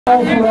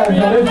All for that, so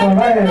this one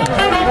right here.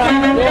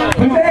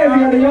 We there,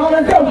 man, y'all.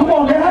 Let's go. Come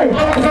on, man. Hey,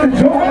 it's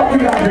a joke. What we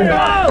got here?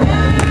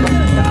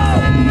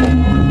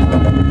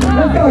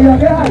 Let's go, y'all.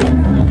 Get out.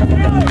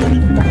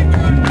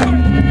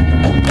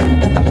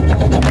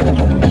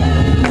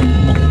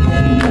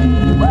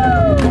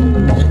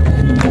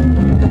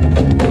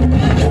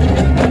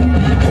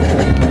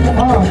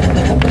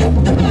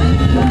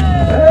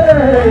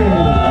 Hey,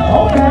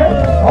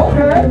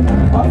 okay.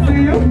 I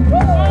see you.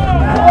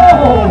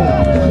 Oh,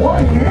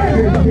 what is it?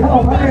 Yo,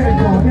 my man is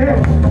going there.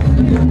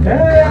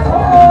 Hey,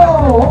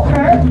 oh,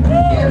 okay.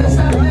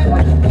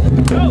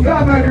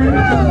 Got my green.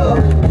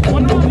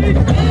 One round each.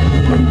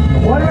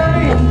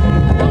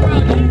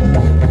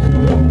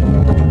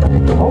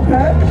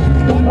 Okay.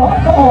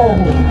 Oh,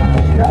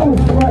 that was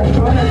fresh.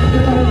 Go ahead,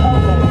 sit on his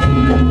elbow.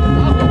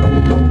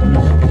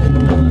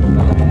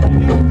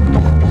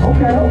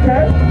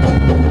 Okay.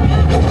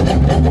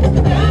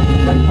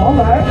 All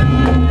right.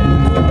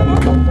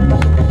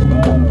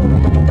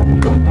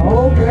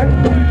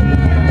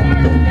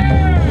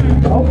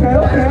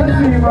 Okay, let's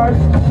see you, Mark.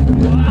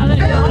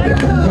 Here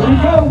we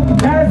go.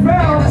 Last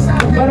round.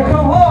 Better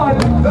come hard.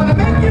 Gonna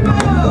make you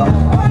move.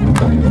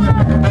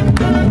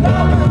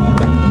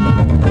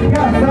 You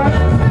got it, son.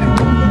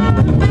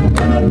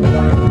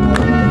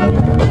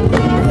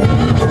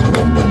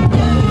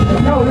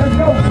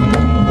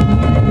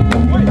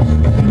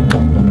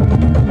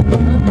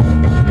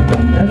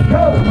 Let's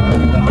go.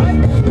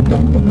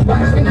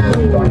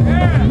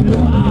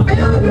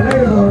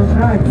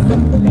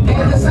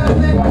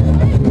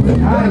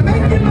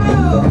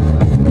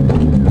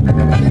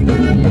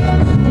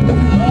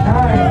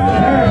 Nice.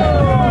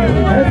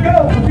 Let's go.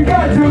 What you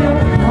got, Junior?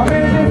 My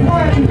man just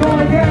won. He's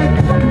going again.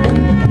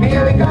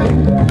 Here we go.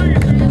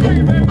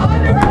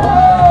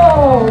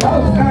 Oh, that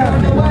was fast.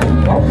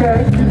 Okay.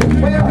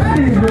 I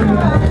see you,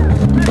 Junior.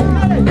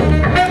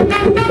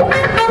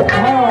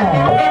 Oh,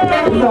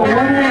 so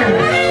one hand.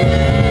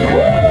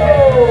 Woo!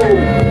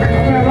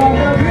 I'm going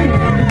to beat.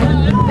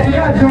 What you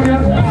got,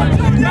 Junior?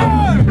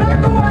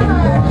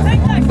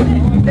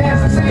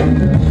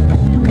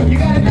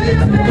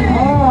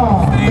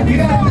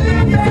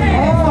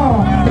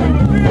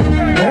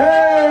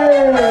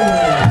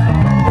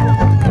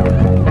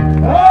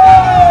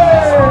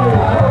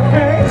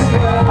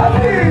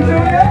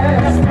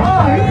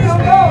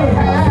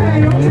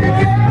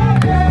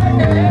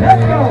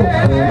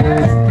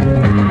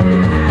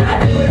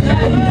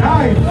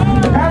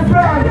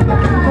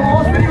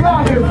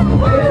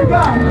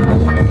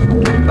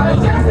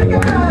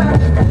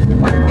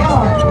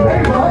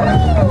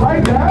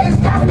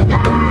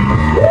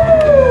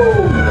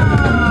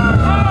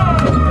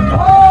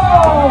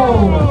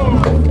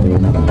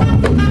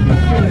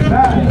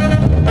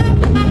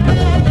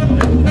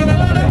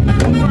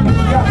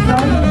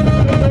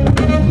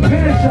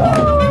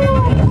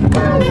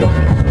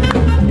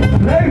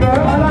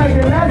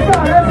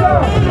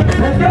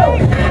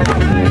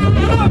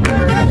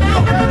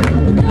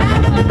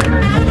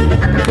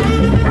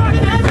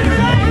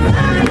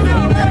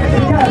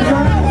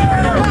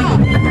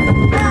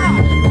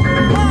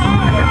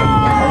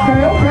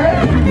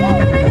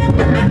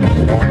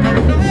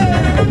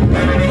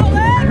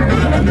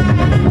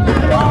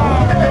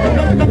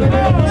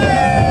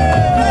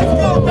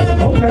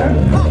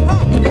 Okay.